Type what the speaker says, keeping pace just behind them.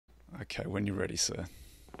Okay, when you're ready, sir.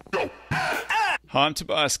 Hi, I'm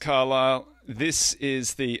Tobias Carlisle. This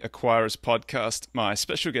is the Acquirers Podcast. My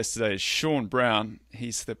special guest today is Sean Brown.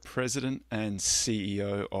 He's the president and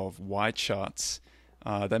CEO of YCharts.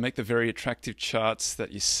 They make the very attractive charts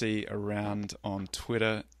that you see around on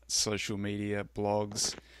Twitter, social media,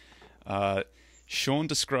 blogs. Sean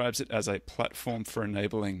describes it as a platform for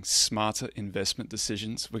enabling smarter investment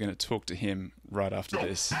decisions. We're going to talk to him right after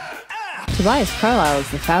this. Tobias Carlisle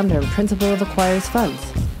is the founder and principal of Acquirers Funds.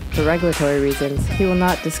 For regulatory reasons, he will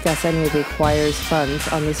not discuss any of the Acquirers Funds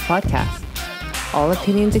on this podcast. All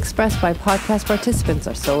opinions expressed by podcast participants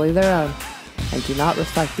are solely their own and do not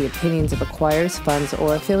reflect the opinions of Acquirers Funds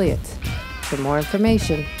or affiliates. For more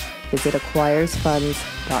information, visit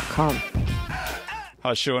acquirersfunds.com.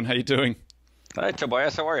 Hi, Sean. How you doing? Hi,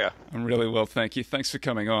 Tobias. How are you? I'm really well, thank you. Thanks for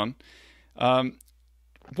coming on.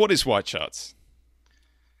 What is YCharts?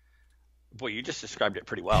 Boy, you just described it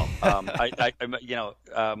pretty well.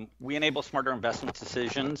 We enable smarter investment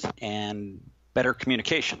decisions and better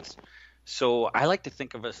communications. So I like to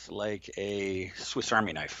think of us like a Swiss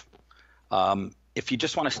Army knife. If you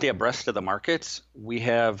just want to stay abreast of the markets, we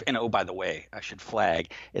have, and oh, by the way, I should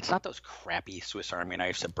flag, it's not those crappy Swiss Army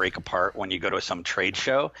knives that break apart when you go to some trade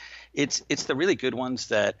show. It's the really good ones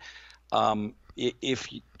that if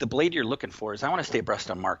the blade you're looking for is I want to stay abreast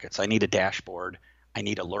on markets. I need a dashboard. I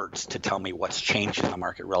need alerts to tell me what's changed in the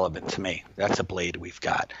market relevant to me. That's a blade we've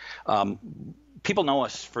got. People know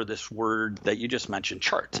us for this word that you just mentioned,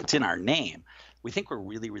 charts. It's in our name. We think we're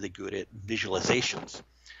really, really good at visualizations.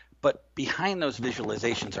 But behind those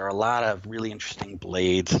visualizations are a lot of really interesting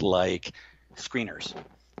blades like screeners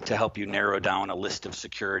to help you narrow down a list of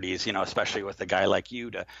securities, especially with a guy like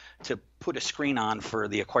you to put a screen on for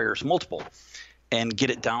the acquirer's multiple and get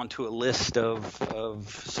it down to a list of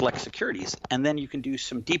select securities. And then you can do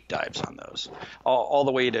some deep dives on those, all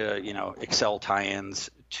the way to, Excel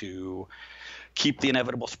tie-ins to keep the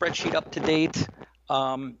inevitable spreadsheet up to date,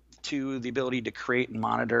 to the ability to create and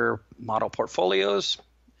monitor model portfolios,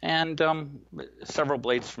 and several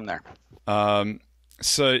blades from there.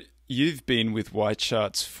 So you've been with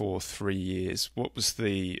YCharts for 3 years. What was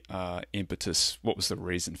the impetus? What was the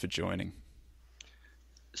reason for joining?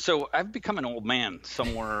 So I've become an old man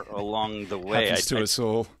somewhere along the way. Happens to us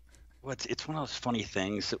all. Well, it's one of those funny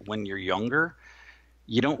things that when you're younger,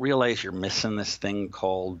 you don't realize you're missing this thing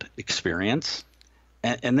called experience.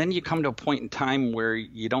 And then you come to a point in time where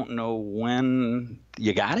you don't know when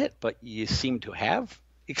you got it, but you seem to have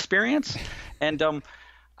experience. And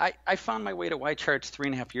I found my way to YCharts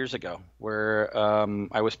 3.5 years ago, where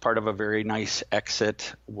I was part of a very nice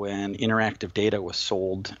exit when Interactive Data was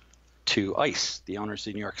sold to ICE, the owners of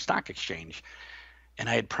the New York Stock Exchange. And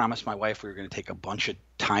I had promised my wife we were going to take a bunch of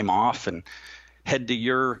time off and head to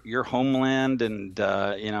your homeland and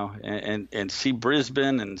and see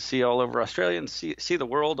Brisbane and see all over Australia and see the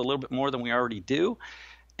world a little bit more than we already do.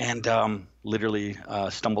 And literally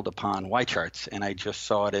stumbled upon YCharts, and I just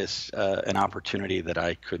saw it as an opportunity that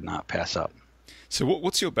I could not pass up. So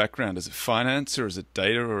what's your background? Is it finance, or is it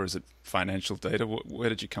data, or is it financial data? Where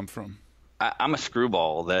did you come from? I'm a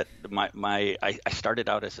screwball. That I started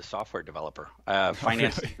out as a software developer.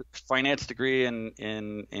 Finance degree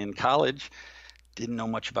in college. Didn't know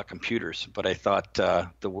much about computers, but I thought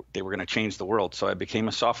they were going to change the world. So I became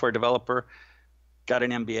a software developer, got an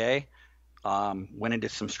MBA, went into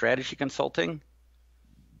some strategy consulting,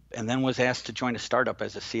 and then was asked to join a startup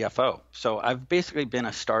as a CFO. So I've basically been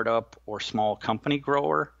a startup or small company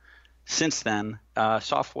grower since then,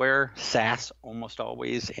 software, SaaS almost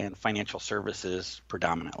always, and financial services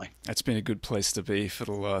predominantly. That's been a good place to be for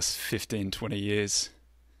the last 15, 20 years.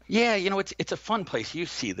 Yeah, it's a fun place. You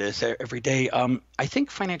see this every day. I think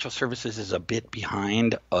financial services is a bit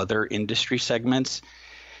behind other industry segments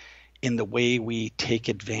in the way we take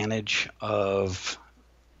advantage of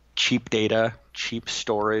cheap data, cheap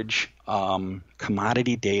storage,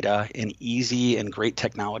 commodity data, and easy and great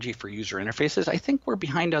technology for user interfaces. I think we're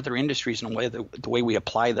behind other industries in a way the way we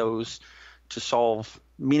apply those to solve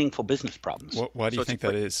meaningful business problems. Why do you think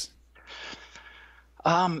that is?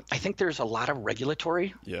 I think there's a lot of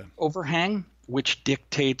regulatory overhang, which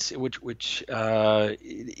dictates, which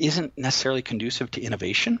isn't necessarily conducive to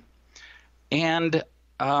innovation. And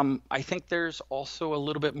I think there's also a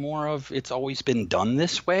little bit more of it's always been done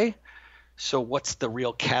this way. So what's the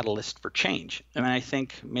real catalyst for change? I mean, I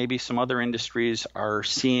think maybe some other industries are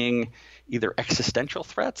seeing either existential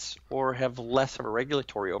threats or have less of a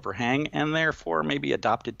regulatory overhang and therefore maybe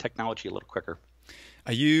adopted technology a little quicker.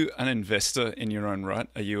 Are you an investor in your own right?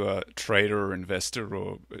 Are you a trader or investor,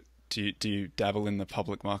 or do you dabble in the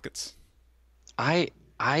public markets? I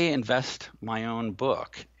I invest my own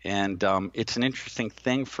book, and it's an interesting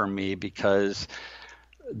thing for me because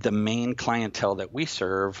the main clientele that we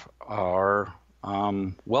serve are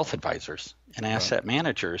wealth advisors and asset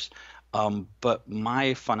managers. But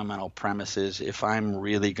my fundamental premise is if I'm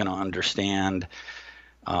really going to understand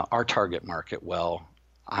our target market well,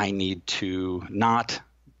 I need to not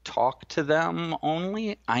talk to them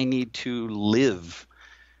only. I need to live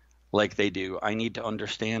like they do. I need to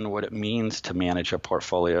understand what it means to manage a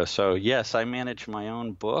portfolio. So yes, I manage my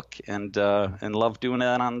own book and love doing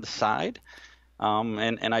that on the side.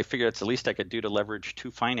 And I figure it's the least I could do to leverage 2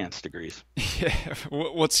 finance degrees. Yeah.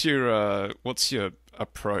 What's your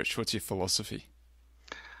approach? What's your philosophy?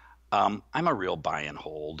 I'm a real buy and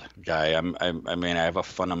hold guy. I mean, I have a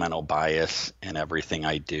fundamental bias in everything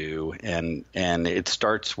I do, and it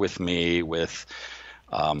starts with me with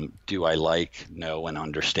do I know, and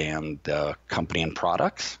understand the company and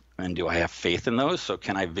products, and do I have faith in those? So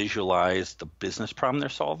can I visualize the business problem they're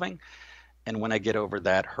solving? And when I get over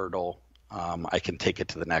that hurdle, I can take it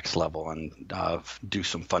to the next level and do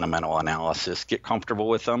some fundamental analysis, get comfortable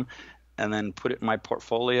with them, and then put it in my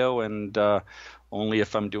portfolio. And only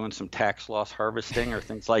if I'm doing some tax loss harvesting or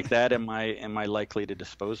things like that am I likely to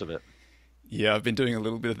dispose of it. Yeah, I've been doing a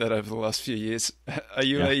little bit of that over the last few years. Are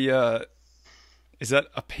you is that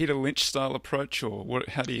a Peter Lynch style approach, or what?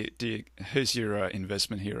 How do you who's your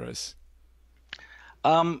investment heroes?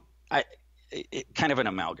 Kind of an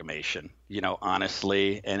amalgamation,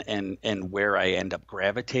 honestly, and where I end up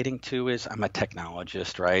gravitating to is I'm a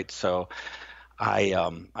technologist, right? So I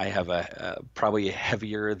have a probably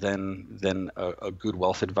heavier than a good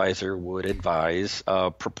wealth advisor would advise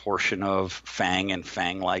a proportion of FANG and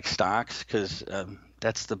FANG-like stocks, because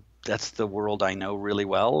that's the world I know really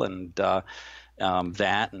well, and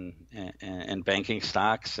that and banking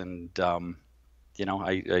stocks, and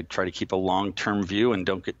I try to keep a long-term view and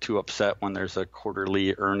don't get too upset when there's a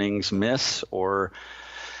quarterly earnings miss or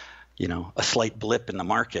a slight blip in the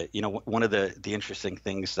market. One of the interesting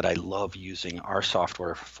things that I love using our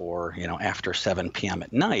software for, after 7 p.m.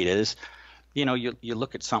 at night is, you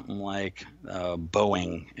look at something like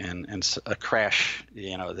Boeing and a crash,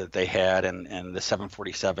 that they had, and the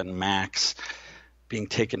 747 MAX being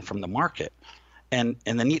taken from the market. And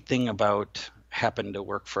the neat thing about happen to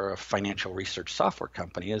work for a financial research software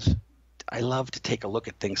company is I love to take a look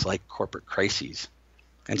at things like corporate crises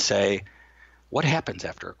and say, what happens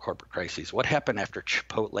after a corporate crisis? What happened after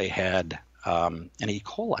Chipotle had an E.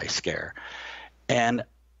 coli scare? And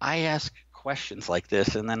I ask questions like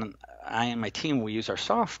this, and then I and my team, we use our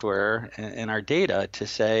software and our data to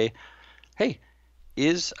say, hey,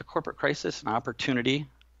 is a corporate crisis an opportunity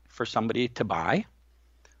for somebody to buy?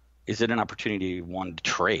 Is it an opportunity, one, to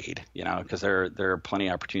trade? Because there are plenty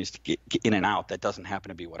of opportunities to get in and out. That doesn't happen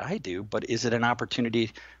to be what I do. But is it an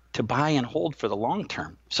opportunity to buy and hold for the long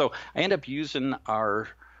term? So I end up using our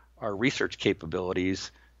research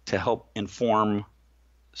capabilities to help inform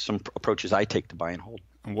some approaches I take to buy and hold.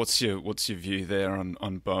 And what's your view there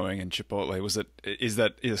on Boeing and Chipotle?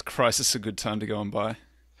 Is crisis a good time to go and buy?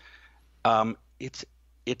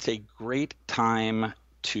 It's a great time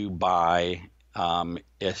to buy.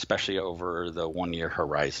 Especially over the 1-year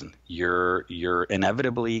horizon. Your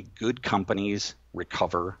inevitably good companies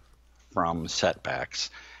recover from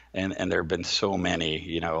setbacks, and there have been so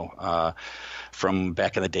many, from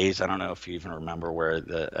back in the days. I don't know if you even remember where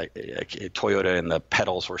the Toyota and the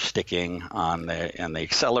pedals were sticking on the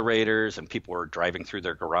accelerators, and people were driving through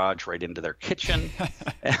their garage right into their kitchen.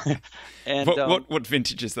 And what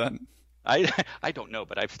vintage is that? I don't know,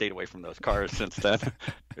 but I've stayed away from those cars since then.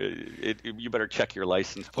 You better check your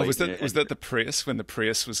license plate. Was that the Prius, when the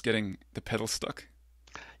Prius was getting the pedal stuck?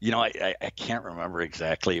 I can't remember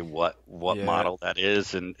exactly what model that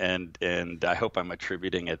is, and I hope I'm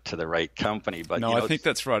attributing it to the right company. But no, I think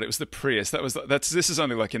that's right. It was the Prius. This is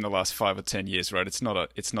only like in the last 5 or 10 years, right? It's not a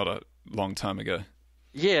long time ago.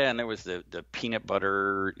 Yeah, and there was the peanut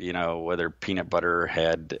butter, whether peanut butter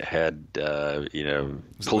had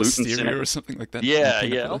pollutants in it or something like that.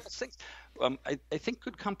 Yeah. All those things. I think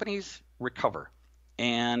good companies recover,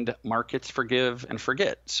 and markets forgive and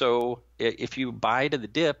forget. So if you buy to the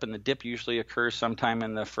dip, and the dip usually occurs sometime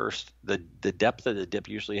in the depth of the dip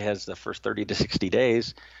usually has the first 30 to 60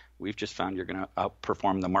 days. We've just found you're going to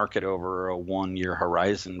outperform the market over a 1-year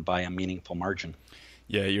horizon by a meaningful margin.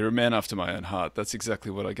 Yeah, you're a man after my own heart. That's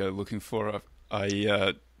exactly what I go looking for.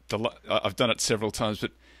 I've done it several times,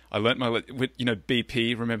 but I learnt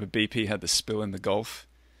BP. Remember BP had the spill in the Gulf?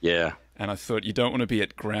 Yeah. And I thought, you don't want to be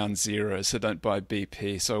at ground zero, so don't buy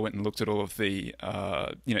BP. So I went and looked at all of the,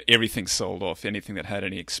 everything sold off, anything that had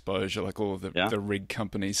any exposure, like all of the rig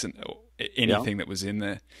companies and anything that was in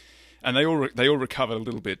there. And they all recovered a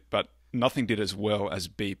little bit, but nothing did as well as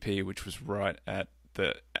BP, which was right at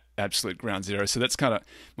the absolute ground zero. So that's kind of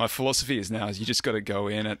my philosophy is you just got to go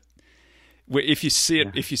in at if you see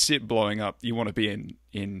it blowing up, you want to be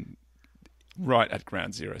in right at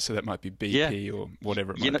ground zero. So that might be BP or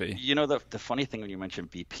whatever it might be. You know, the funny thing when you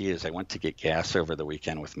mentioned BP is I went to get gas over the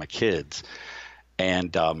weekend with my kids,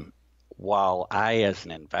 and while I, as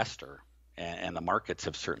an investor, and the markets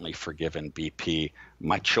have certainly forgiven BP,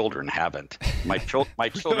 my children haven't. My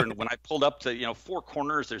children, when I pulled up to four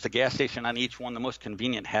corners, there's a gas station on each one. The most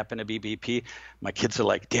convenient happened to be BP. My kids are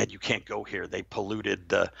like, "Dad, you can't go here. They polluted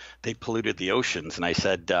the oceans." And I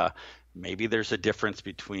said, maybe there's a difference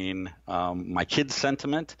between my kids'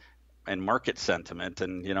 sentiment and market sentiment.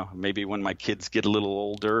 And maybe when my kids get a little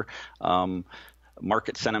older,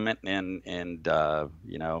 market sentiment and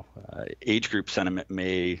age group sentiment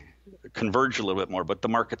may converge a little bit more, but the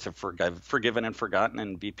markets have forgiven and forgotten,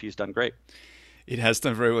 and BP's done great. It has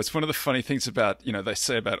done very well. It's one of the funny things about, they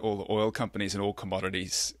say about all the oil companies and all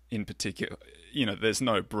commodities in particular, there's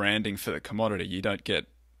no branding for the commodity. You don't get,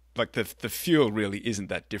 like the fuel really isn't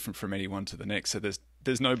that different from any one to the next. So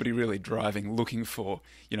there's nobody really driving looking for,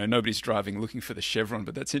 nobody's driving looking for the chevron.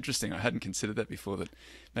 But that's interesting. I hadn't considered that before, that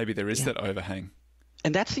maybe there is that overhang.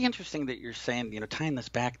 And that's the interesting that you're saying, tying this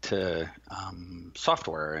back to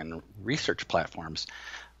software and research platforms.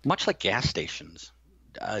 Much like gas stations,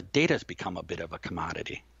 data has become a bit of a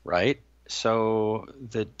commodity, right? So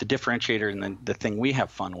the differentiator and the thing we have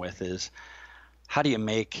fun with is how do you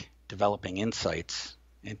make developing insights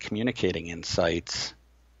and communicating insights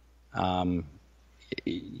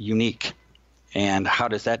unique? And how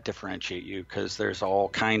does that differentiate you? Because there's all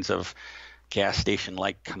kinds of gas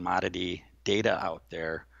station-like commodity data out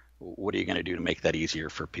there. What are you going to do to make that easier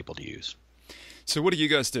for people to use? So what do you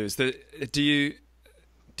guys do?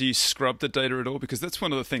 Do you scrub the data at all? Because that's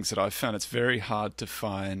one of the things that I've found. It's very hard to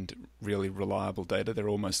find really reliable data. They're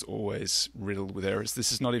almost always riddled with errors.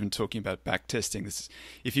 This is not even talking about backtesting.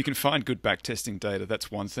 If you can find good backtesting data, that's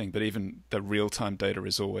one thing. But even the real-time data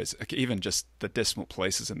is always, even just the decimal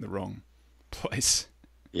place is in the wrong place.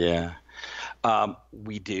 Yeah.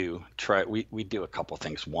 We do a couple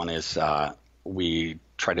things. One is we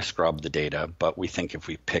try to scrub the data, but we think if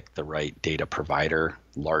we pick the right data provider,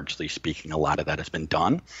 largely speaking, a lot of that has been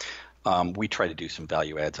done. We try to do some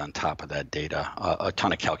value adds on top of that data, a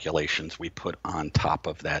ton of calculations we put on top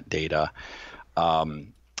of that data.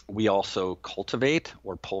 We also cultivate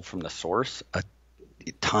or pull from the source a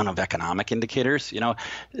ton of economic indicators.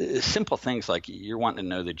 Simple things like you're wanting to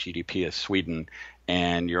know the GDP of Sweden,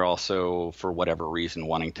 and you're also, for whatever reason,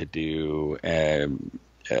 wanting to do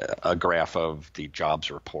a graph of the jobs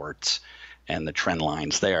reports and the trend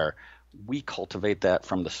lines there. We cultivate that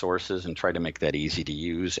from the sources and try to make that easy to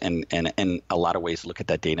use, and in a lot of ways look at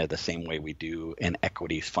that data the same way we do in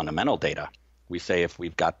equities fundamental data. We say if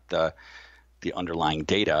we've got the underlying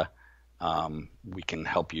data, we can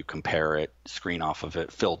help you compare it, screen off of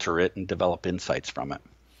it, filter it, and develop insights from it.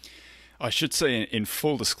 I should say, in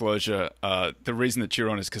full disclosure, the reason that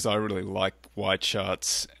you're on is because I really like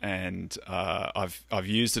YCharts, and I've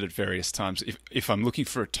used it at various times. If I'm looking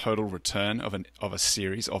for a total return of a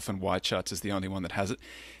series, often YCharts is the only one that has it,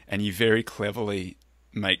 and you very cleverly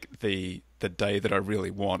make the day that I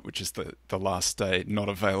really want, which is the last day, not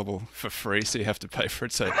available for free, so you have to pay for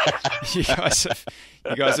it. So you guys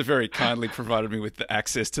have very kindly provided me with the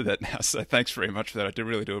access to that now. So thanks very much for that. I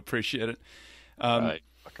really do appreciate it. Right.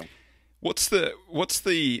 Welcome. What's the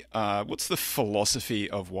philosophy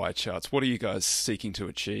of YCharts? What are you guys seeking to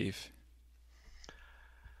achieve?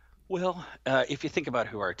 Well, if you think about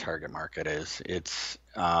who our target market is, it's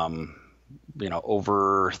over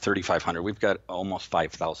 3,500. We've got almost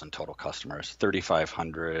 5,000 total customers.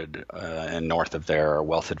 3,500 and north of there are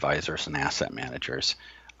wealth advisors and asset managers.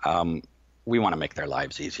 We want to make their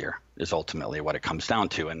lives easier is ultimately what it comes down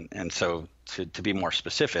to. And so to be more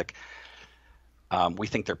specific, we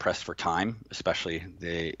think they're pressed for time, especially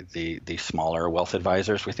the smaller wealth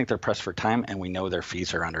advisors. We think they're pressed for time, and we know their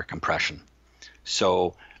fees are under compression.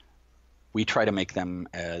 So we try to make them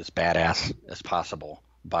as badass as possible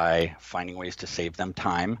by finding ways to save them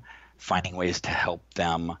time, finding ways to help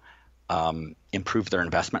them improve their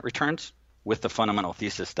investment returns with the fundamental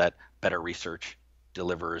thesis that better research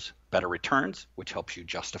delivers better returns, which helps you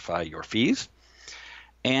justify your fees.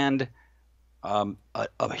 And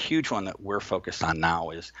a huge one that we're focused on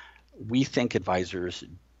now is we think advisors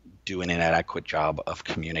do an inadequate job of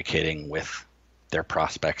communicating with their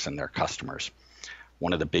prospects and their customers.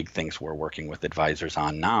 One of the big things we're working with advisors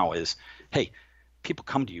on now is, hey, people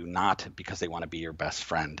come to you not because they want to be your best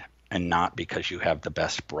friend. and not because you have the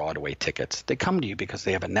best Broadway tickets. They come to you because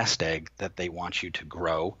they have a nest egg that they want you to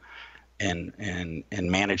grow and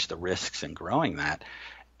manage the risks in growing that.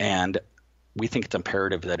 And we think it's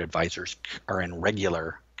imperative that advisors are in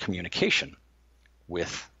regular communication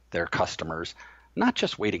with their customers, not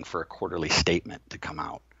just waiting for a quarterly statement to come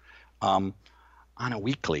out. On a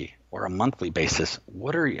weekly or a monthly basis,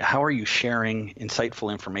 how are you sharing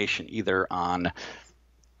insightful information either on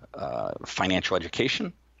financial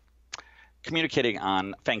education, communicating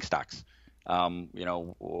on FANG stocks?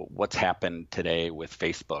 What's happened today with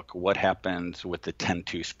Facebook? What happens with the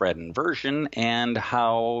 10-2 spread inversion? And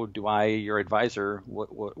how do your advisor,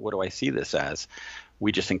 what do I see this as?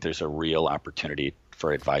 We just think there's a real opportunity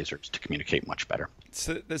for advisors to communicate much better.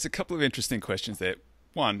 So there's a couple of interesting questions there.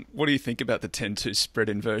 One, what do you think about the 10-2 spread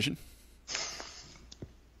inversion?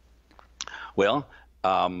 Well,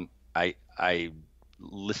 I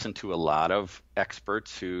listen to a lot of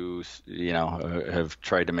experts who, have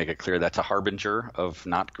tried to make it clear that's a harbinger of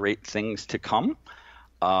not great things to come.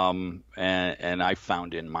 And I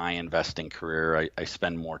found in my investing career, I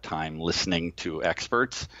spend more time listening to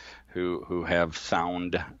experts who have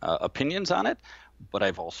sound opinions on it. But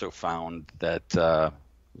I've also found that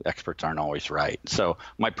experts aren't always right. So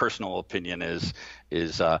my personal opinion is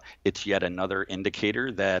it's yet another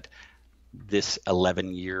indicator that this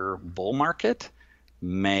 11-year bull market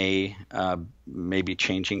may be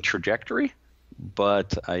changing trajectory,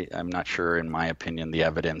 but I'm not sure. In my opinion, the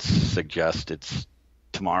evidence suggests it's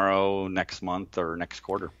tomorrow, next month, or next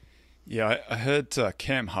quarter. Yeah, I heard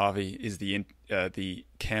Campbell Harvey is the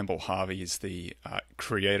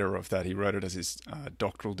creator of that. He wrote it as his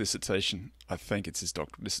doctoral dissertation. I think it's his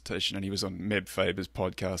doctoral dissertation, and he was on Meb Faber's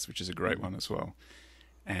podcast, which is a great one as well.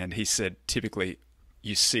 And he said typically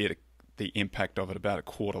you see it, the impact of it about a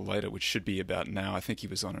quarter later, which should be about now. I think he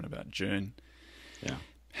was on in about June. Yeah,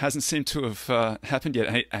 hasn't seemed to have happened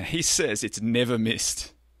yet. And he says it's never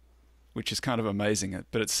missed, which is kind of amazing.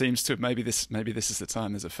 But it seems to maybe this is the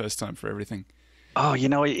time. There's a first time for everything. Oh,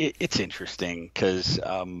 it's interesting because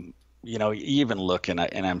you even look and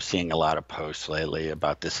I'm seeing a lot of posts lately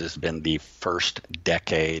about this has been the first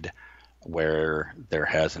decade where there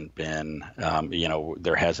hasn't been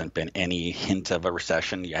any hint of a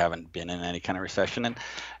recession. You haven't been in any kind of recession,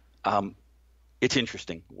 and it's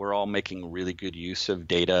interesting. We're all making really good use of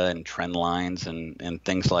data and trend lines and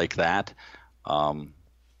things like that.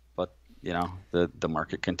 But the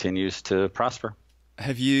market continues to prosper.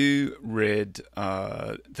 Have you read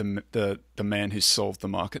the Man Who Solved the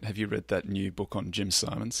Market? Have you read that new book on Jim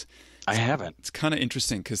Simons? I haven't. It's kind of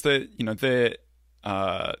interesting because they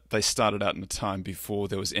started out in a time before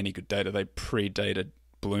there was any good data. They predated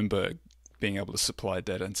Bloomberg being able to supply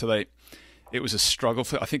data, and so it was a struggle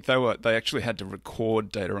for. I think they actually had to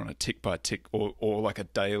record data on a tick by tick or like a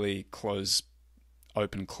daily close,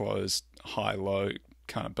 open, close, high, low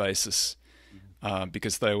kind of basis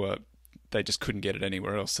because they just couldn't get it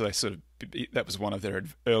anywhere else. So that was one of their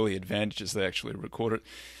early advantages. They actually recorded it.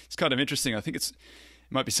 It's kind of interesting. I think it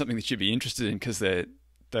might be something that you'd be interested in because they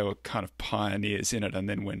were kind of pioneers in it. And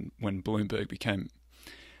then when Bloomberg became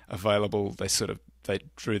available, they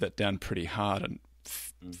drew that down pretty hard. And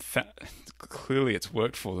clearly it's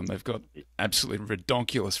worked for them. They've got absolutely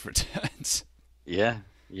redonkulous returns. Yeah.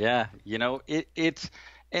 It's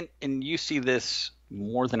and you see this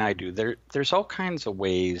more than I do. There's all kinds of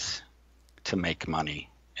ways to make money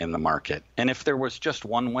in the market. And if there was just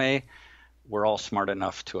one way, we're all smart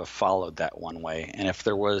enough to have followed that one way. And if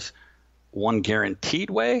there was one guaranteed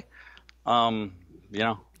way, again,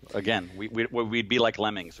 we'd be like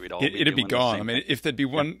lemmings. It'd be gone. I mean, if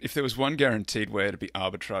there was one guaranteed way, it'd be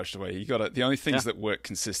arbitraged away. The only things that work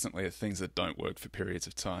consistently are things that don't work for periods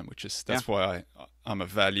of time, that's why I'm a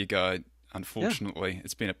value guy. Unfortunately,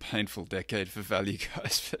 it's been a painful decade for value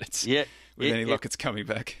guys, but with any luck, it's coming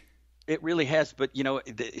back. It really has, but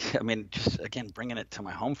just again bringing it to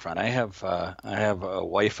my home front. I have a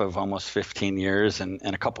wife of almost 15 years and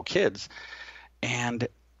a couple kids, and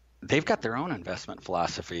they've got their own investment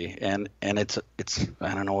philosophy, and it's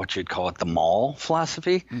I don't know what you'd call it, the mall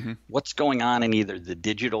philosophy. Mm-hmm. What's going on in either the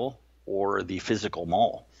digital or the physical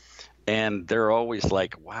mall, and they're always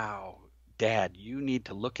like, "Wow, Dad, you need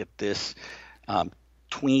to look at this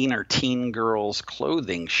tween or teen girls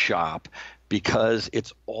clothing shop." Because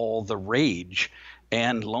it's all the rage.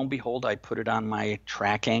 And lo and behold, I put it on my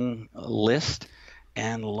tracking list,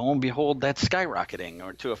 And lo and behold, that's skyrocketing.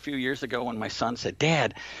 Or to a few years ago when my son said,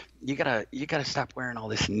 "Dad, you gotta stop wearing all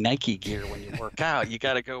this Nike gear when you work out. You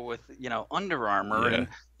gotta go with Under Armour."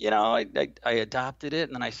 Yeah. And I adopted it,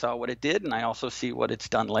 and then I saw what it did, and I also see what it's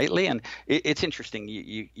done lately. And it's interesting.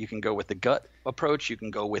 You can go with the gut approach, you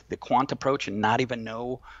can go with the quant approach, and not even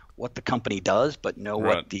know what the company does, but know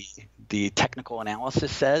what the technical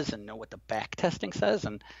analysis says, and know what the back testing says.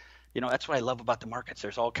 And that's what I love about the markets.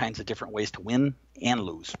 There's all kinds of different ways to win and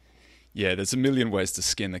lose. Yeah, there's a million ways to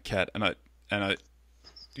skin the cat, and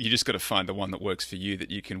you just got to find the one that works for you, that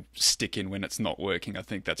you can stick in when it's not working. I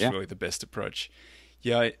think that's really the best approach.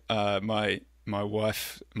 Yeah, my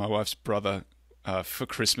wife's brother, for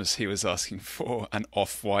Christmas, he was asking for an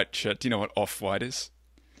off-white shirt. Do you know what off-white is?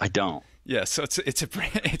 I don't. Yeah, so it's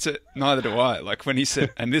a neither do I. Like when he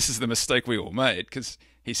said, and this is the mistake we all made, because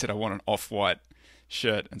he said, I want an off-white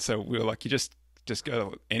shirt, and so we were like, you just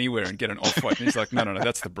go anywhere and get an off-white. And he's like, no,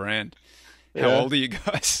 that's the brand. How old are you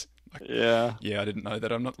guys? Like, yeah, I didn't know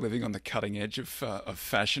that. I'm not living on the cutting edge of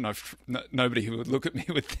fashion. Nobody who would look at me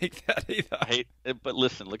would think that either. But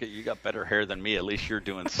listen, look at you. Got better hair than me. At least you're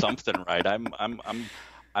doing something right.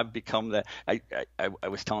 I've become that. I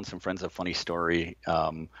was telling some friends a funny story.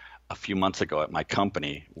 A few months ago at my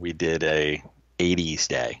company, we did a 80s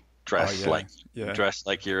day. Dressed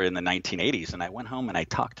like you're in the 1980s. And I went home and I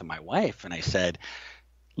talked to my wife and I said,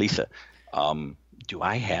 Lisa, do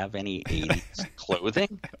I have any 80s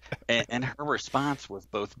clothing? And her response was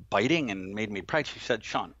both biting and made me proud. She said,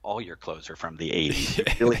 Sean, all your clothes are from the 80s.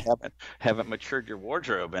 You really haven't matured your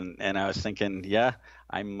wardrobe. And I was thinking,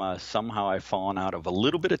 I'm somehow I've fallen out of a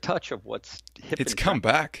little bit of touch of what's hip. It's come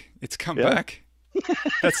back. It's come back.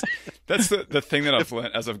 That's the thing that I've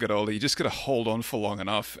learned as I've got older. You just got to hold on for long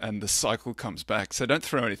enough, and the cycle comes back. So don't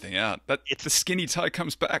throw anything out. The skinny tie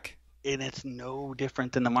comes back, and it's no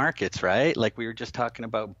different than the markets, right? Like we were just talking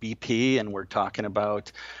about BP, and we're talking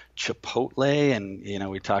about Chipotle, and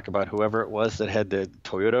we talk about whoever it was that had the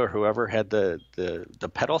Toyota, or whoever had the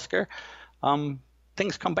pedal scare.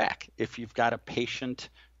 Things come back if you've got a patient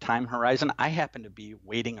time horizon. I happen to be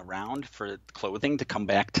waiting around for clothing to come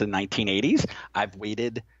back to the 1980s. I've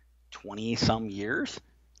waited 20 some years.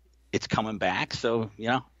 It's coming back. So,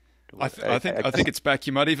 I think it's back.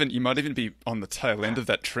 You might even be on the tail end of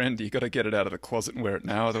that trend. You got to get it out of the closet and wear it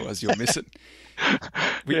now, otherwise you'll miss it.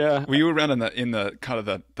 Were you around in the kind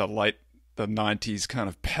of the late 90s kind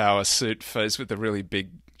of power suit phase with the really big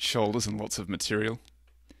shoulders and lots of material?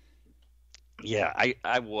 Yeah,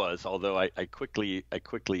 I was, although I quickly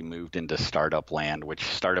moved into startup land, which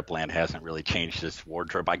startup land hasn't really changed its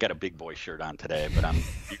wardrobe. I got a big boy shirt on today, but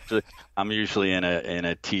I'm usually in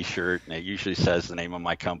a t-shirt, and it usually says the name of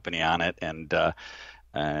my company on it, and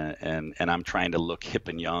I'm trying to look hip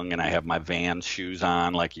and young, and I have my Vans shoes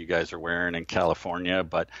on like you guys are wearing in California.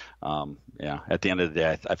 But at the end of the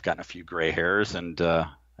day, I've gotten a few gray hairs, and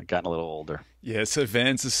I've gotten a little older. Yeah, so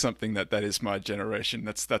Vans is something that is my generation.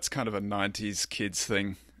 That's kind of a 90s kids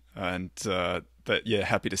thing, and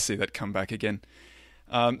happy to see that come back again.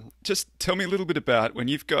 Just tell me a little bit about when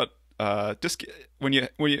you've got when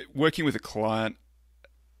you're working with a client,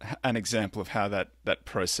 an example of how that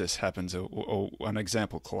process happens, or an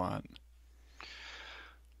example client.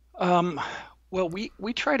 Well,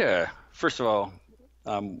 we try to, first of all,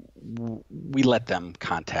 we let them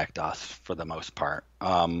contact us for the most part.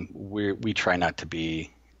 We try not to be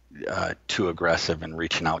too aggressive in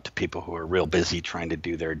reaching out to people who are real busy trying to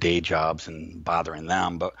do their day jobs and bothering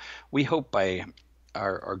them. But we hope by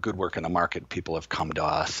our good work in the market, people have come to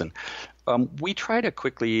us. And we try to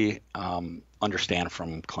quickly understand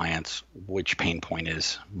from clients which pain point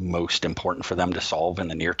is most important for them to solve in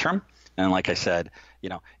the near term. And like I said,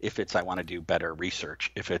 if it's I want to do better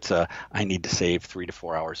research, if it's I need to save 3 to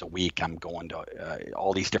 4 hours a week, I'm going to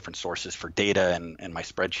all these different sources for data and my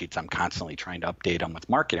spreadsheets. I'm constantly trying to update them with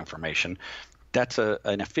market information. That's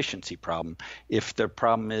an efficiency problem. If the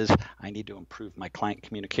problem is I need to improve my client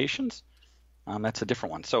communications, that's a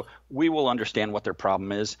different one. So we will understand what their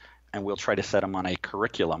problem is, and we'll try to set them on a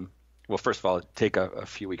curriculum. Well, first of all, take a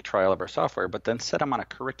few-week trial of our software, but then set them on a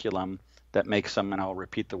curriculum that makes them, and I'll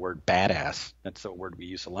repeat the word badass, that's a word we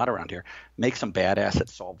use a lot around here, makes them badass at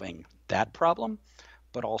solving that problem,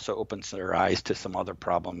 but also opens their eyes to some other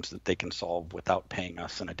problems that they can solve without paying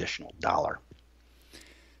us an additional dollar.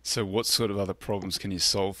 So what sort of other problems can you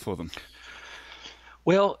solve for them?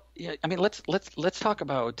 Well, yeah, I mean, let's talk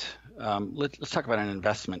about let's talk about an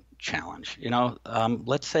investment challenge.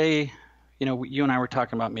 Let's say, you and I were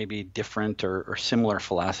talking about maybe different or similar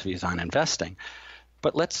philosophies on investing.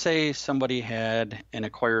 But let's say somebody had and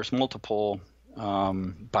acquires multiple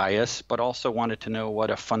bias, but also wanted to know what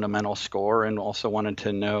a fundamental score, and also wanted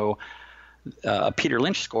to know a Peter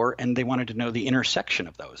Lynch score, and they wanted to know the intersection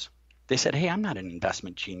of those. They said, hey, I'm not an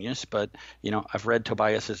investment genius, but I've read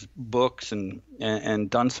Tobias's books and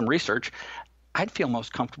done some research. I'd feel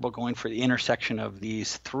most comfortable going for the intersection of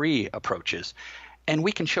these three approaches. And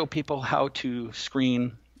we can show people how to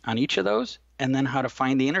screen on each of those, and then how to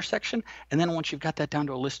find the intersection. And then once you've got that down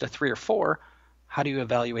to a list of 3 or 4, how do you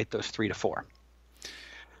evaluate those 3 to 4?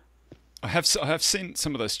 I have seen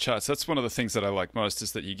some of those charts. That's one of the things that I like most,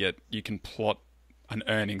 is that you can plot an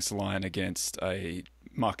earnings line against a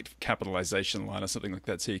market capitalization line or something like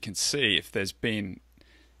that, so you can see if there's been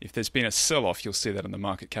a sell-off, you'll see that on the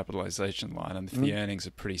market capitalization line, and if the earnings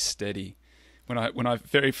are pretty steady. When I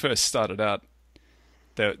very first started out,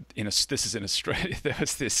 this is in Australia. There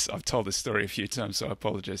was this. I've told this story a few times, so I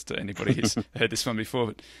apologize to anybody who's heard this one before.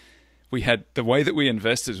 But we had the way that we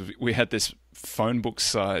invested. We had this phone book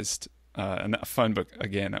sized. And that phone book,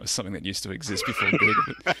 again, that was something that used to exist before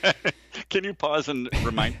Google. Can you pause and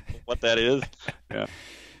remind what that is? Yeah.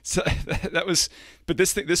 So that was, but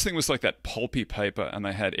this thing was like that pulpy paper, and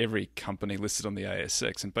they had every company listed on the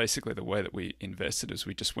ASX. And basically, the way that we invested is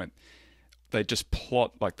they just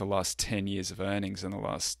plot like the last 10 years of earnings and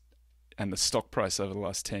the stock price over the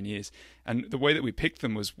last 10 years. And the way that we picked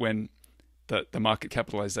them was when the market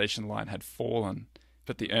capitalization line had fallen,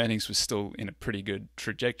 but the earnings was still in a pretty good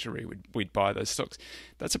trajectory. We'd buy those stocks.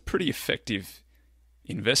 That's a pretty effective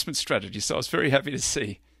investment strategy. So I was very happy to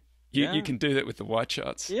see you can do that with the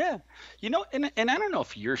YCharts. Yeah. And I don't know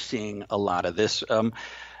if you're seeing a lot of this.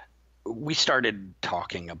 We started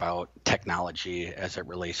talking about technology as it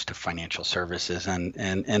relates to financial services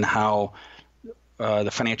and how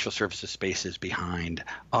the financial services space is behind.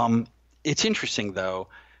 It's interesting, though,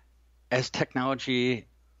 as technology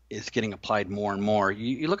is getting applied more and more,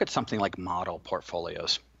 you look at something like model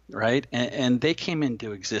portfolios, right? And they came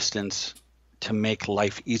into existence to make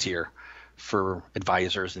life easier for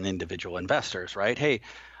advisors and individual investors, right? Hey,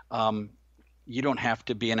 you don't have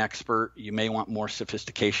to be an expert. You may want more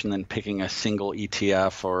sophistication than picking a single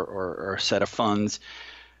ETF or a set of funds.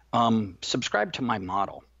 Subscribe to my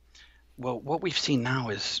model. Well, what we've seen now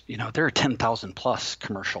is, there are 10,000 plus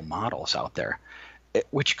commercial models out there,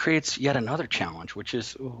 which creates yet another challenge, which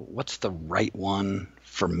is, what's the right one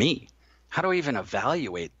for me? How do I even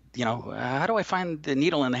evaluate? How do I find the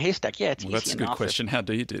needle in the haystack? Yeah, it's easy enough. That's a good question. How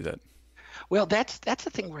do you do that? Well, that's the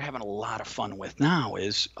thing we're having a lot of fun with now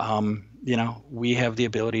is, we have the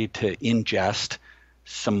ability to ingest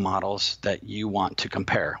some models that you want to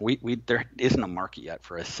compare. There isn't a market yet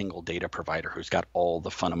for a single data provider who's got all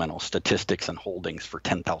the fundamental statistics and holdings for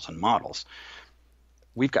 10,000 models.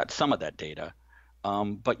 We've got some of that data.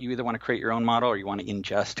 But you either want to create your own model or you want to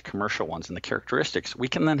ingest commercial ones and the characteristics. We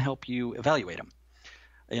can then help you evaluate them.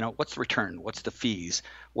 What's the return? What's the fees?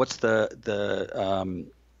 What's what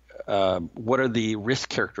are the risk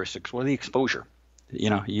characteristics? What are the exposure?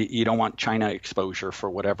 You don't want China exposure for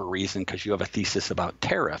whatever reason because you have a thesis about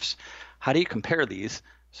tariffs. How do you compare these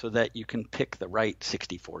so that you can pick the right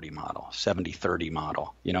 60-40 model, 70-30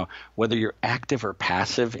 model? Whether you're active or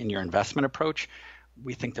passive in your investment approach,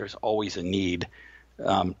 we think there's always a need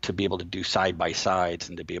to be able to do side-by-sides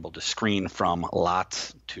and to be able to screen from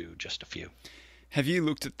lots to just a few. Have you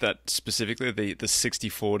looked at that specifically, the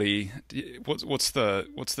 60-40? What's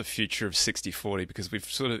the future of 60-40? Because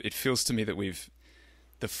it feels to me that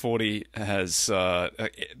the 40 has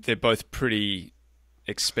they're both pretty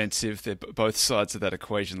expensive. Both sides of that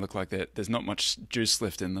equation look like there's not much juice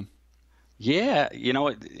left in them. Yeah,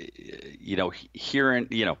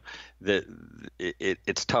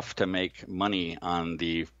 it's tough to make money on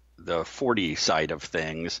the 40 side of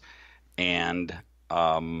things, and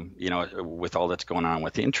with all that's going on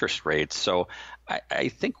with interest rates. So I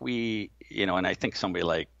think and I think somebody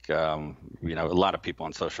like a lot of people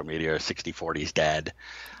on social media are 60-40 is dead.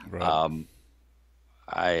 Right.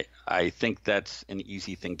 I think that's an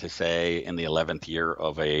easy thing to say in the 11th year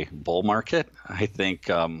of a bull market. I think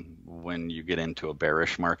when you get into a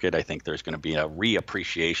bearish market, I think there's going to be a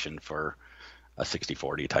reappreciation for a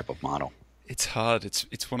 60-40 type of model. It's hard.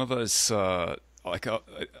 It's one of those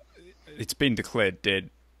it's been declared dead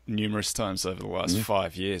numerous times over the last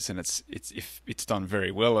 5 years, and it's done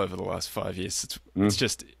very well over the last 5 years. It's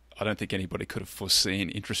just, I don't think anybody could have foreseen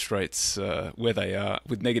interest rates where they are,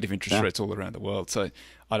 with negative interest rates all around the world. So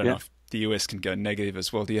I don't know if the US can go negative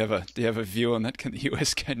as well. Do you have a view on that? Can the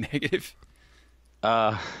US go negative?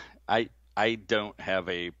 I don't have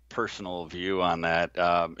a personal view on that,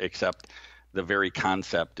 except the very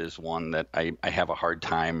concept is one that I have a hard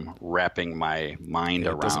time wrapping my mind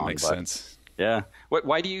around. It doesn't make sense. Yeah.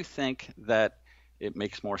 Why do you think that it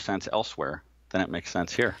makes more sense elsewhere than it makes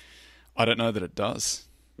sense here. I don't know that it does.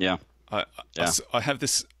 Yeah. I have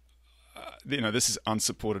this. This is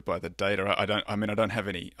unsupported by the data. I don't have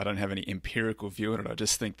any empirical view on it. I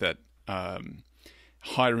just think that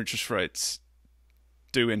higher interest rates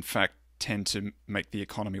do in fact tend to make the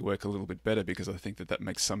economy work a little bit better, because I think that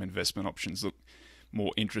makes some investment options look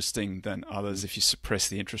more interesting than others. If you suppress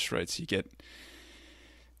the interest rates, it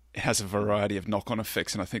has a variety of knock-on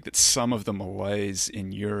effects, and I think that some of the malaise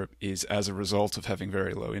in Europe is as a result of having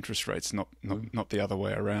very low interest rates, not the other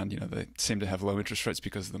way around. They seem to have low interest rates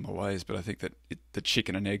because of the malaise, but I think that the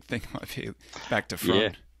chicken and egg thing might be back to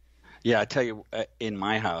front. Yeah, I tell you, in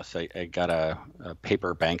my house, I got a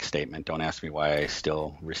paper bank statement. Don't ask me why I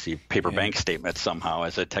still receive paper bank statements somehow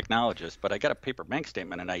as a technologist, but I got a paper bank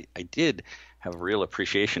statement, and I did have a real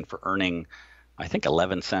appreciation for earning, I think,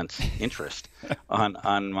 11 cents interest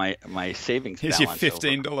on my savings balance. Here's your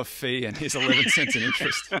 $15 fee, and here's 11 cents in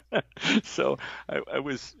interest. So I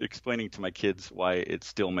was explaining to my kids why it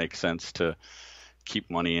still makes sense to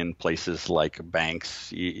keep money in places like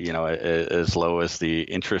banks, as low as the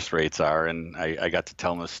interest rates are. And I got to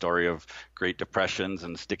tell them the story of Great Depressions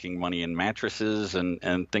and sticking money in mattresses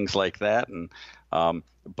and things like that. And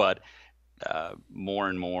but more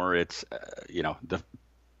and more, it's the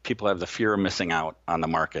people have the fear of missing out on the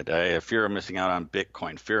market, fear of missing out on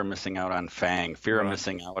Bitcoin, fear of missing out on FANG, fear of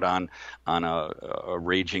missing out on a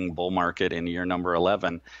raging bull market in year number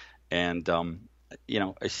 11. And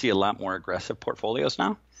I see a lot more aggressive portfolios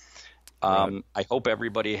now. I hope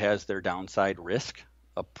everybody has their downside risk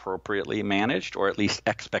appropriately managed, or at least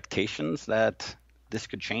expectations that this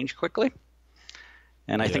could change quickly.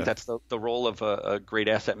 And I think that's the role of a great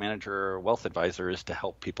asset manager or wealth advisor, is to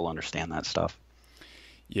help people understand that stuff.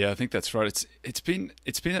 Yeah, I think that's right. It's been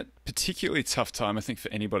a particularly tough time, I think, for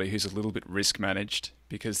anybody who's a little bit risk managed,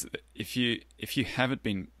 because if you haven't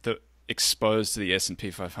been exposed to the S&P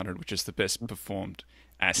 500, which is the best performed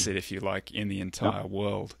asset, if you like, in the entire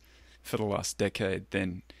world for the last decade,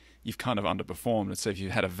 then you've kind of underperformed. And so if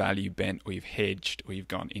you've had a value bent, or you've hedged, or you've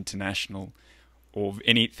gone international, or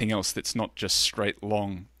anything else that's not just straight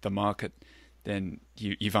long the market, then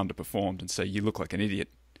you've underperformed, and so you look like an idiot.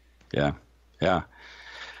 Yeah.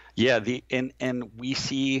 And we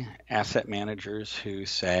see asset managers who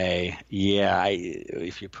say,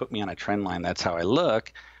 if you put me on a trend line, that's how I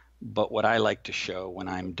look. But what I like to show when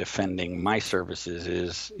I'm defending my services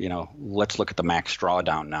is, let's look at the max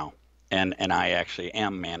drawdown now. And I actually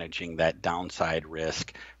am managing that downside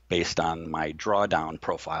risk based on my drawdown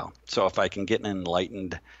profile. So if I can get an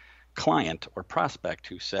enlightened client or prospect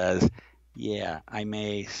who says, I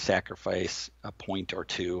may sacrifice a point or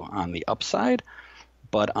two on the upside,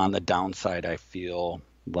 but on the downside, I feel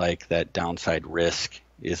like that downside risk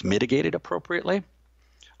is mitigated appropriately.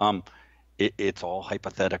 It's all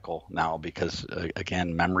hypothetical now, because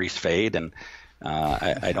again, memories fade, and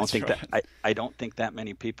I don't think that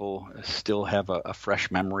many people still have a fresh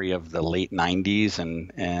memory of the late 90s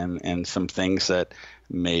and some things that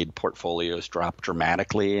made portfolios drop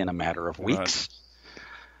dramatically in a matter of weeks. Right.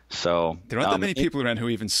 So there aren't that many people around who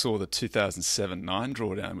even saw the 2007-9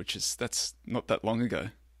 drawdown, that's not that long ago.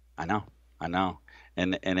 I know,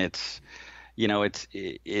 and it's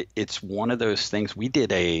it's one of those things. We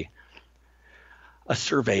did a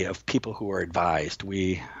survey of people who are advised.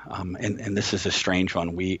 We and this is a strange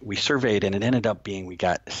one. We surveyed, and it ended up being, we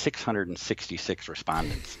got 666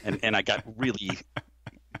 respondents, and I got really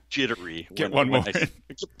jittery. Get one more.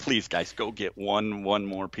 Please, guys, go get one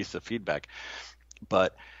more piece of feedback.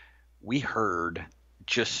 But we heard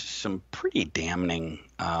just some pretty damning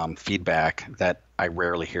feedback that I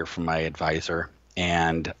rarely hear from my advisor,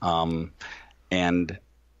 and an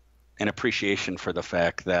appreciation for the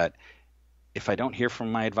fact that if I don't hear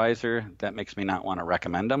from my advisor, that makes me not want to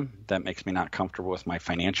recommend them. That makes me not comfortable with my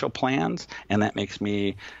financial plans, and that makes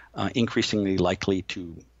me increasingly likely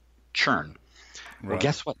to churn. Right. Well,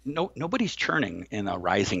 guess what? Nobody's churning in a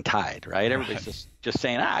rising tide, right? Everybody's just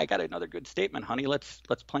saying, I got another good statement, honey. Let's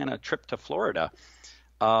plan a trip to Florida.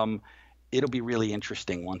 It'll be really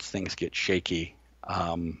interesting once things get shaky.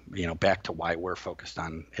 Back to why we're focused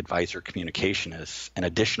on advisor communication, is an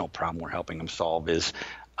additional problem we're helping them solve is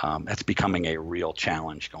that's becoming a real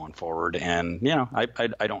challenge going forward. And,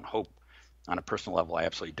 I don't hope, on a personal level, I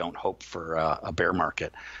absolutely don't hope for a bear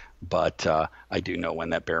market. But I do know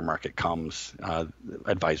when that bear market comes,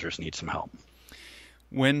 advisors need some help.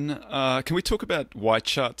 Can we talk about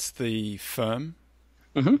YCharts, the firm?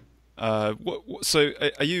 Mm-hmm. So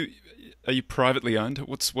are you privately owned?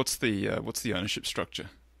 What's the ownership structure?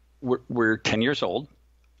 We're 10 years old.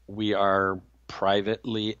 We are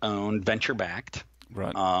privately owned, venture backed.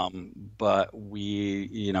 Right. But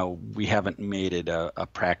we haven't made it a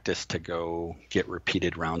practice to go get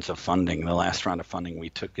repeated rounds of funding. The last round of funding we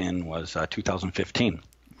took in was 2015.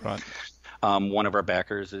 Right. One of our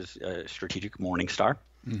backers is Strategic Morningstar,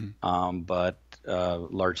 but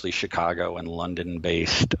largely Chicago and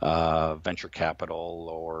London-based venture capital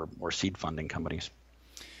or seed funding companies.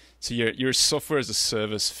 So you're a software as a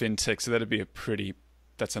service fintech. So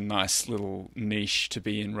that's a nice little niche to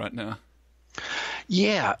be in right now.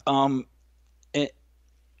 Yeah, but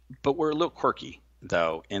we're a little quirky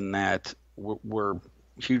though, in that we're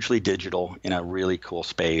hugely digital in a really cool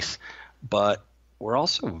space, but we're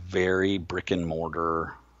also very brick and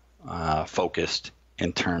mortar focused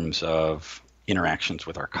in terms of interactions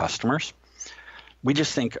with our customers. We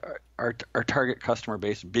just think our target customer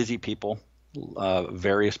base, busy people,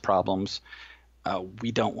 various problems.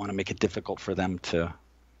 We don't want to make it difficult for them to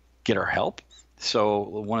get our help. So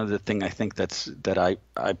one of the things I think that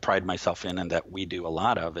I pride myself in and that we do a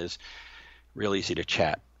lot of is real easy to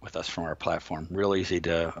chat with us from our platform, real easy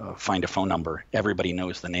to find a phone number. Everybody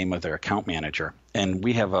knows the name of their account manager. And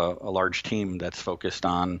we have a large team that's focused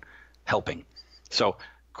on helping. So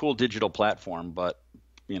cool digital platform, but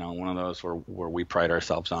one of those where we pride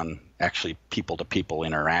ourselves on actually people-to-people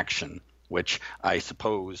interaction, which I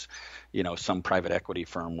suppose, some private equity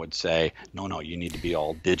firm would say, no, you need to be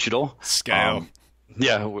all digital. Scale.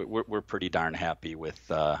 Yeah, we're pretty darn happy with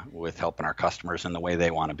helping our customers in the way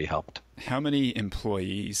they want to be helped. How many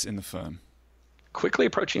employees in the firm? Quickly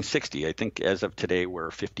approaching 60. I think as of today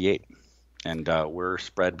we're 58. And we're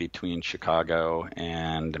spread between Chicago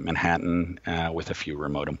and Manhattan with a few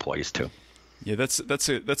remote employees too. Yeah, that's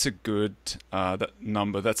a good that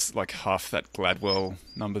number. That's like half that Gladwell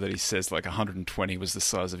number that he says, like 120 was the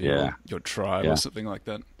size of your tribe or something like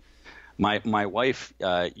that. My wife,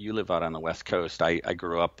 you live out on the West Coast. I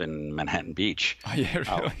grew up in Manhattan Beach. Oh, yeah,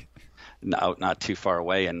 really? Not too far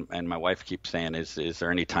away. And my wife keeps saying, is there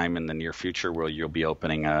any time in the near future where you'll be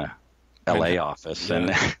opening a LA office?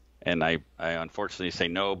 Yeah. And I unfortunately say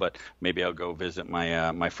no, but maybe I'll go visit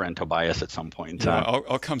my friend Tobias at some point in time. Yeah,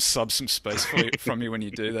 I'll come sub some space from you when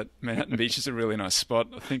you do that. Manhattan Beach is a really nice spot.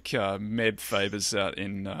 I think Meb Faber's out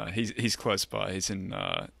in he's close by. He's in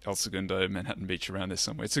El Segundo, Manhattan Beach, around there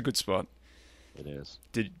somewhere. It's a good spot. It is.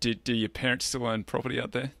 Do your parents still own property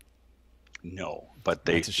out there? No, but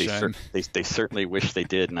they certainly wish they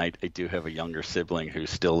did, and I do have a younger sibling who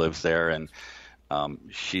still lives there, and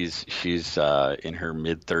she's in her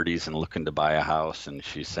mid-30s and looking to buy a house, and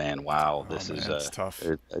she's saying, wow, this is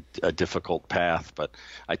a difficult path. But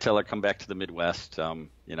I tell her, come back to the Midwest.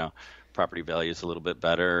 Property value is a little bit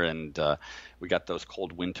better, and we got those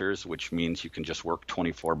cold winters, which means you can just work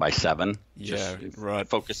 24/7. Yeah, right.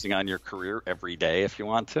 Focusing on your career every day if you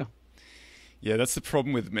want to. Yeah, that's the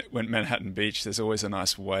problem with Manhattan Beach. There's always a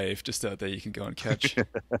nice wave just out there you can go and catch.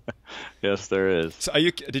 Yes, there is. So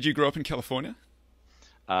did you grow up in California?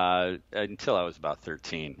 Until I was about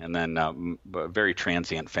 13, and then a very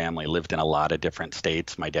transient family, lived in a lot of different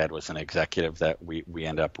states. My dad was an executive that we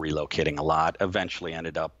ended up relocating a lot. Eventually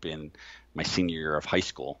ended up in my senior year of high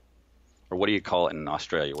school, or what do you call it in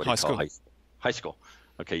Australia? What do you call high school? High school.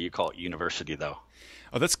 Okay, you call it university though.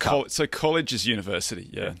 Oh, that's college. So college is university.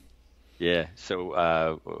 Yeah. Yeah.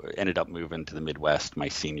 So ended up moving to the Midwest my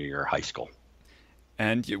senior year of high school.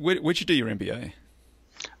 And where'd you do your MBA?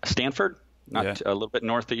 Stanford. Not a little bit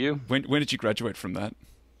north of you. When did you graduate from that?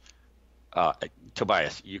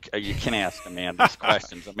 Tobias, you can ask a man these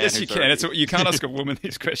questions. A man yes, you can. You can't ask a woman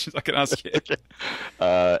these questions. I can ask you.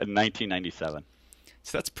 In 1997.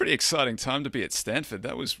 So that's a pretty exciting time to be at Stanford.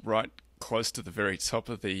 That was right close to the very top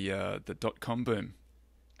of the .com boom.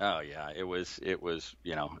 Oh yeah, it was. It was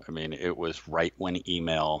right when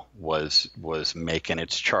email was making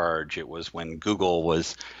its charge. It was when Google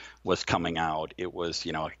was coming out. It was,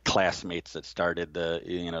 classmates that started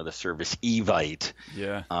the service Evite.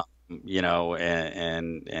 Yeah. And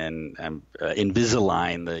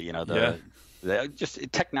Invisalign,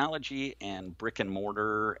 just technology and brick and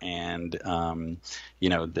mortar and,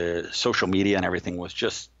 the social media and everything was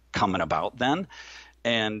just coming about then.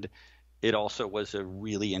 And it also was a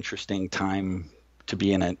really interesting time to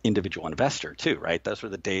be an individual investor too, right? Those were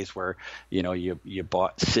the days where, you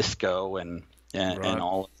bought Cisco and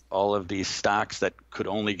all of these stocks that could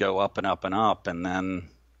only go up and up and up, and then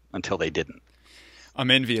until they didn't.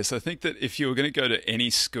 I'm envious. I think that if you were going to go to any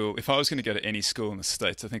school, if I was going to go to any school in the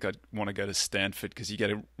States, I think I'd want to go to Stanford because you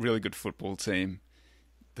get a really good football team.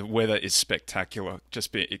 The weather is spectacular,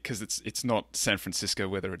 just because it's not San Francisco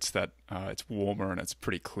weather. It's it's warmer and it's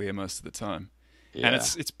pretty clear most of the time. Yeah. And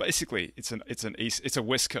it's basically it's a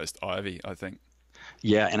West Coast Ivy, I think.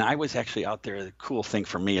 Yeah, and I was actually out there. The cool thing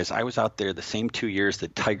for me is I was out there the same 2 years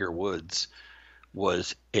that Tiger Woods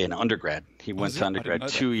was in undergrad. He went to undergrad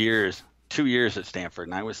 2 years at Stanford,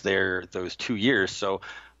 and I was there those 2 years. So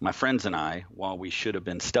my friends and I, while we should have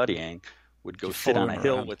been studying, would go sit on a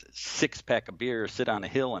hill with a six-pack of beer, sit on a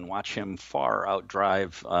hill and watch him far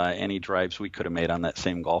outdrive any drives we could have made on that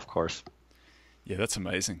same golf course. Yeah, that's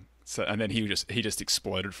amazing. So, and then he just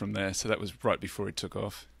exploded from there. So that was right before he took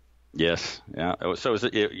off. Yes, yeah.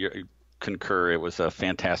 You concur. It was a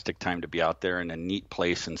fantastic time to be out there and a neat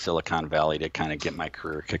place in Silicon Valley to kind of get my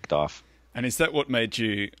career kicked off. And is that what made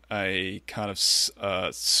you a kind of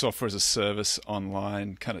software as a service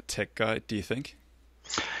online kind of tech guy, do you think?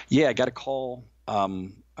 Yeah, I got a call.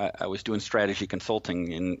 I was doing strategy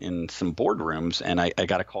consulting in some boardrooms, and I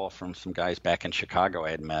got a call from some guys back in Chicago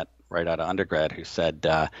I had met right out of undergrad who said,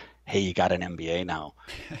 hey, you got an MBA now.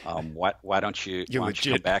 Why don't you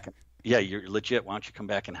come back? Yeah, you're legit. Why don't you come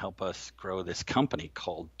back and help us grow this company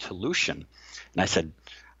called Tolution? And I said,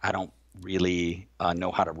 I don't really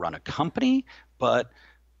know how to run a company, but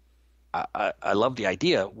I love the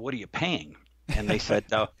idea. What are you paying? And they said,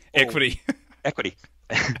 equity. Equity.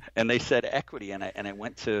 And they said equity. And I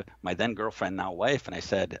went to my then girlfriend, now wife, and I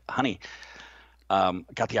said, honey,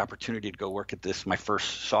 got the opportunity to go work at my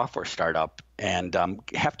first software startup, and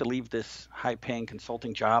have to leave this high-paying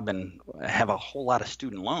consulting job and have a whole lot of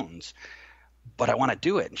student loans, but I want to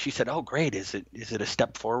do it. And she said, oh, great. Is it a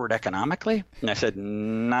step forward economically? And I said,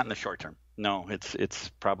 not in the short term. No, it's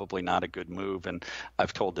probably not a good move. And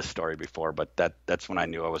I've told this story before, but that's when I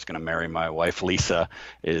knew I was going to marry my wife, Lisa.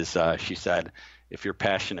 She said, if you're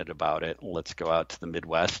passionate about it, let's go out to the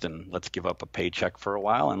Midwest and let's give up a paycheck for a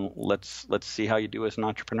while and let's see how you do as an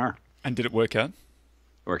entrepreneur. And did it work out?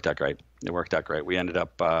 It worked out great. We ended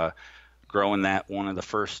up growing that, one of the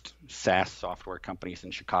first SaaS software companies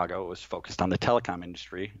in Chicago. It was focused on the telecom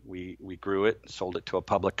industry. We grew it, sold it to a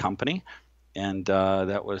public company, and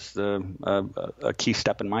that was a key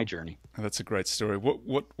step in my journey. Oh, that's a great story.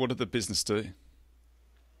 What did the business do?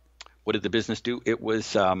 What did the business do? It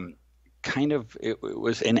was it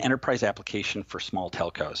was an enterprise application for small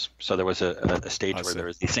telcos. So there was a stage where there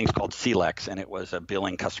was these things called CLEX, and it was a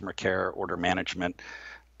billing, customer care, order management,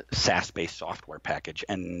 SaaS-based software package.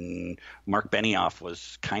 And Mark Benioff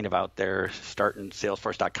was kind of out there starting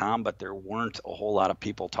Salesforce.com, but there weren't a whole lot of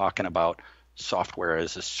people talking about software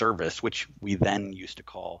as a service, which we then used to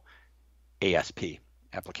call ASP,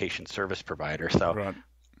 application service provider. So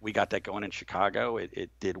we got that going in Chicago.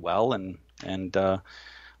 It did well and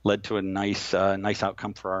led to a nice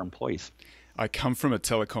outcome for our employees. I come from a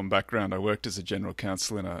telecom background. I worked as a general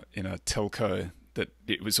counsel in a telco that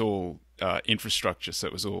it was all infrastructure. So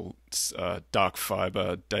it was all dark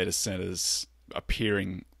fiber, data centers,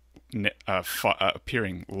 appearing layer,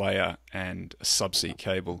 and subsea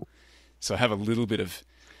cable. So I have a little bit of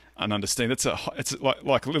an understanding. It's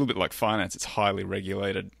like a little bit like finance. It's highly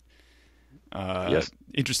regulated. Yes.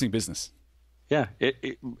 Interesting business. Yeah,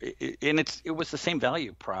 it was the same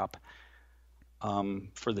value prop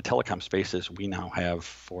for the telecom space as we now have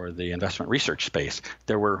for the investment research space.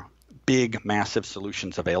 There were big, massive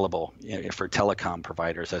solutions available for telecom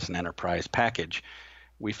providers as an enterprise package.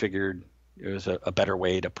 We figured it was a better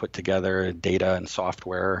way to put together data and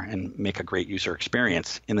software and make a great user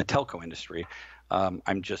experience in the telco industry.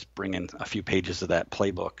 I'm just bringing a few pages of that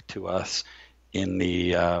playbook to us in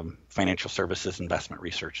the financial services investment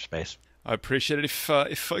research space. I appreciate it.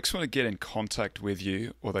 If folks want to get in contact with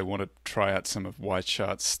you or they want to try out some of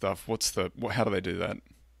YCharts stuff, how do they do that?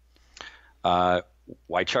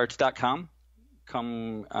 YCharts.com.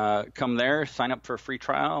 Come there, sign up for a free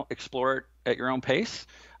trial, explore it at your own pace,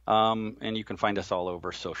 and you can find us all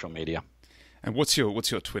over social media. And what's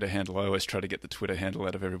your Twitter handle? I always try to get the Twitter handle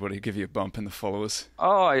out of everybody, give you a bump in the followers.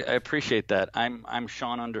 Oh, I appreciate that. I'm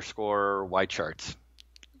Sean_YCharts.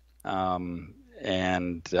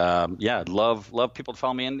 Love people to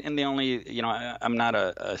follow me. And the only, I'm not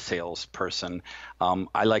a salesperson.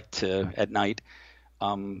 I like to, at night,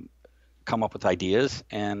 come up with ideas,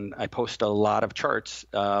 and I post a lot of charts,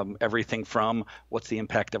 everything from what's the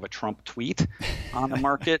impact of a Trump tweet on the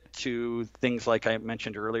market to things like I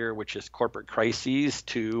mentioned earlier, which is corporate crises,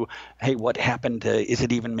 to, hey, what happened? Is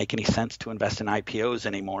it even make any sense to invest in IPOs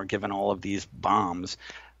anymore given all of these bombs?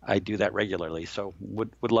 I do that regularly, so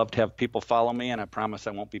would love to have people follow me, and I promise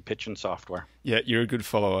I won't be pitching software. Yeah, you're a good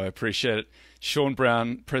follower. I appreciate it. Sean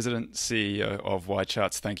Brown, President, CEO of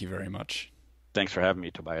YCharts, thank you very much. Thanks for having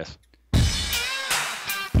me, Tobias.